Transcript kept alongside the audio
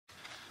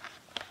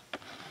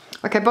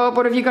Okay, Bob,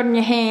 what have you got in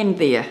your hand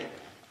there?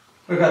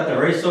 We've got the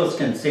resource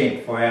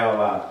consent for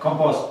our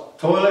compost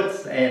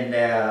toilets and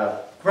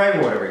our grey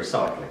water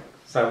recycling.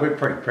 So we're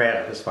pretty proud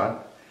of this one.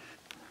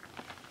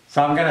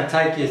 So I'm going to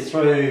take you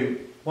through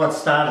what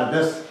started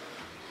this.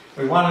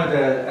 We wanted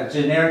a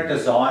generic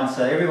design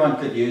so everyone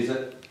could use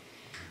it,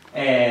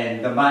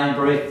 and the main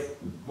brief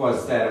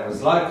was that it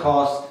was low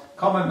cost,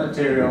 common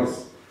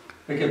materials,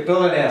 we could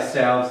build it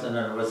ourselves, and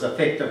it was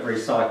effective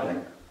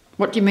recycling.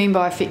 What do you mean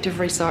by effective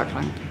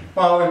recycling?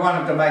 Well, we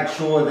wanted to make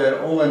sure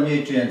that all the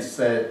nutrients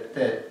that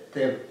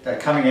they're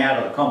coming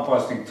out of the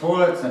composting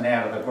toilets and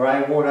out of the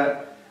grey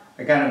water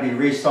are going to be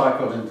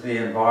recycled into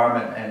the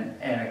environment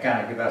and are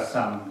going to give us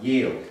some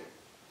yield.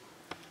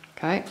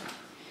 Okay.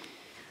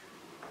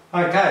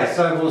 Okay,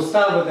 so we'll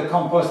start with the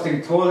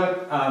composting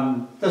toilet.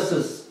 This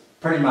is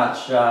pretty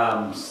much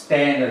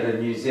standard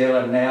in New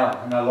Zealand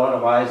now in a lot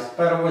of ways,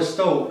 but it was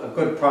still a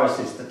good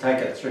process to take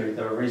it through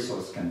the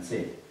resource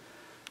consent.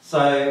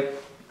 So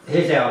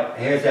here's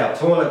our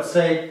toilet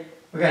seat.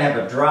 We're going to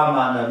have a drum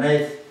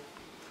underneath.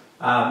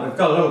 We've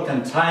got a little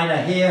container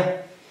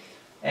here,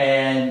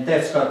 and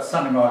that's got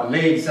something like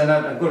leaves in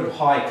it, a good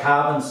high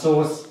carbon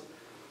source.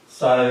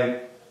 So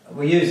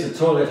we use the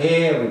toilet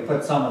here, we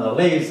put some of the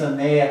leaves in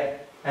there,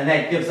 and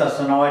that gives us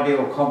an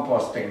ideal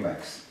composting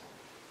mix.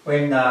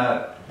 When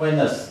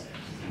this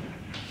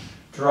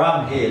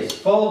drum here is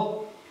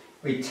full,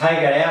 we take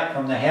it out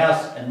from the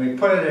house and we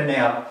put it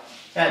out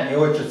in the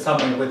orchard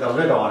somewhere with a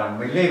lid on, and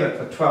we leave it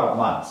for 12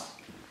 months.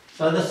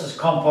 So this is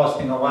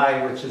composting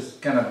away, which is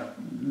going to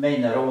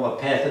mean that all the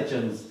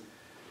pathogens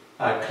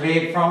are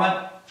cleared from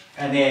it,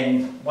 and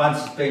then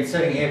once it's been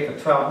sitting here for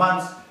 12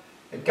 months,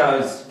 it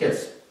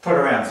gets put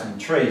around some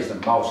trees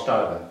and mulched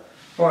over,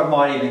 or it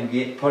might even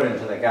get put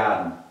into the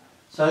garden.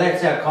 So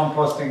that's our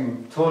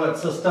composting toilet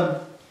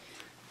system,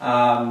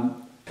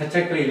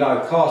 particularly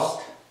low cost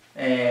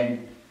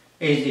and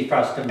easy for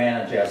us to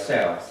manage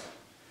ourselves.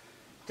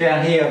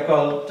 Down here I've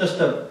got just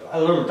a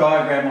little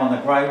diagram on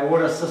the grey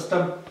water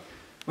system.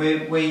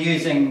 We're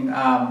using,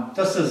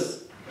 this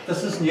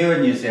is new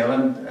in New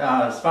Zealand.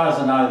 As far as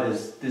I know,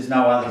 there's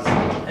no others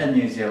in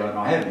New Zealand.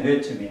 I haven't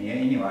heard too many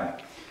anyway.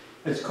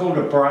 It's called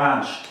a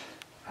branched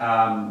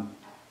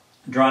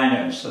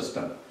drainage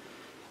system.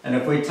 And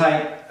if we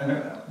take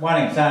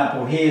one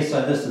example here,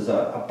 so this is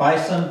a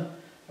basin,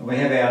 and we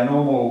have our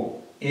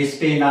normal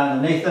S-bend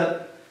underneath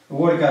it. The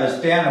water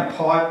goes down a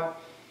pipe,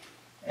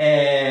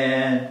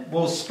 and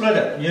we'll split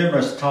it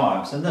numerous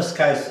times. In this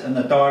case, in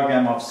the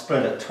diagram, I've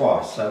split it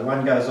twice. So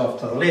one goes off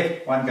to the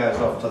left, one goes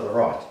off to the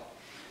right.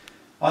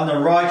 On the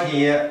right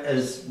here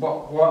is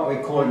what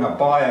we're calling a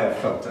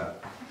biofilter.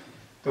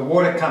 The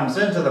water comes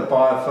into the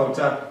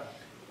biofilter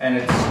and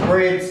it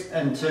spreads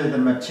into the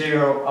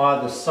material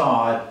either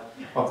side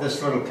of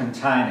this little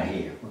container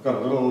here. We've got a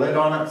little lid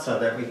on it so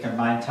that we can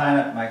maintain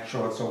it, make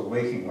sure it's all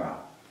working well.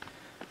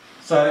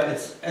 So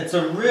it's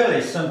a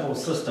really simple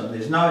system.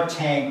 There's no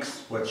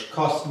tanks which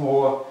cost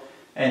more,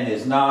 and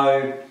there's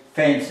no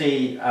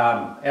fancy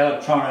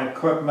electronic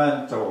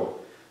equipment or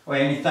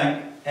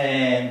anything,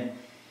 and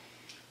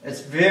it's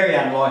very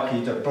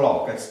unlikely to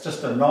block. It's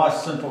just a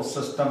nice simple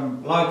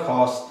system, low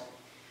cost,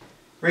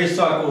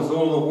 recycles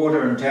all the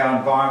water into our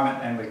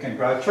environment, and we can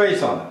grow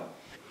trees on it.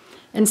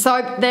 And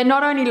so they're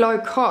not only low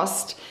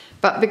cost,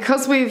 but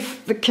because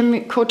the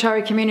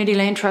Kotauri Community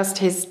Land Trust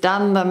has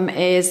done them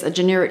as a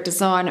generic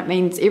design, it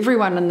means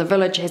everyone in the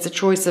village has a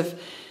choice of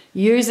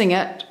using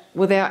it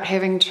without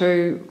having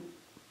to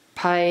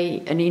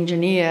pay an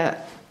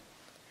engineer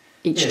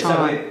each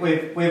time.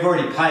 So we've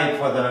already paid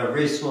for the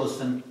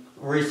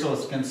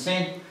resource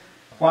consent.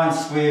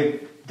 Once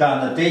we've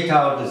done the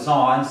detailed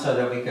design so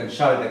that we can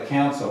show the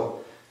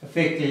council,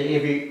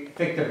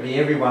 effectively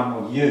everyone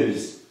will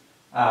use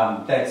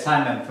that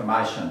same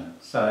information.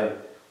 So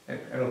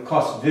it'll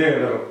cost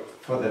very little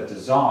for the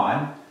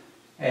design,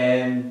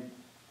 and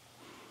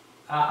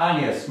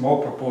only a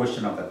small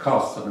proportion of the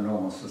costs of a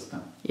normal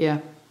system.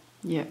 Yeah,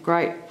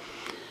 great.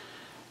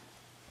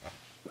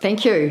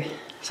 Thank you.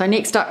 So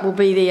next up will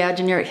be the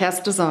generic house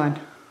design.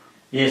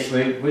 Yes,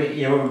 we're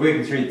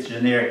working through the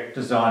generic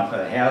design for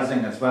the housing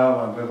as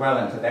well, and we're well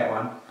into that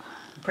one.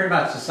 Pretty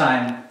much the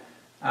same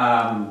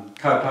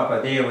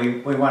kaupapa there.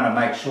 We want to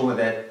make sure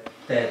that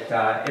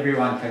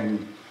everyone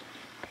can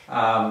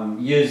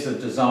use the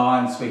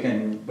designs. We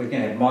can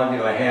have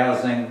modular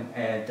housing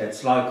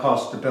that's low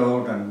cost to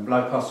build and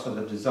low cost for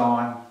the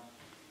design.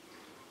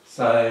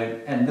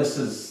 So, and this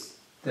is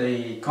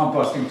the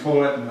composting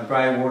toilet and the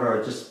grey water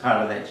are just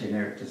part of that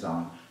generic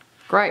design.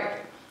 Great,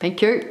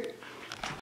 thank you.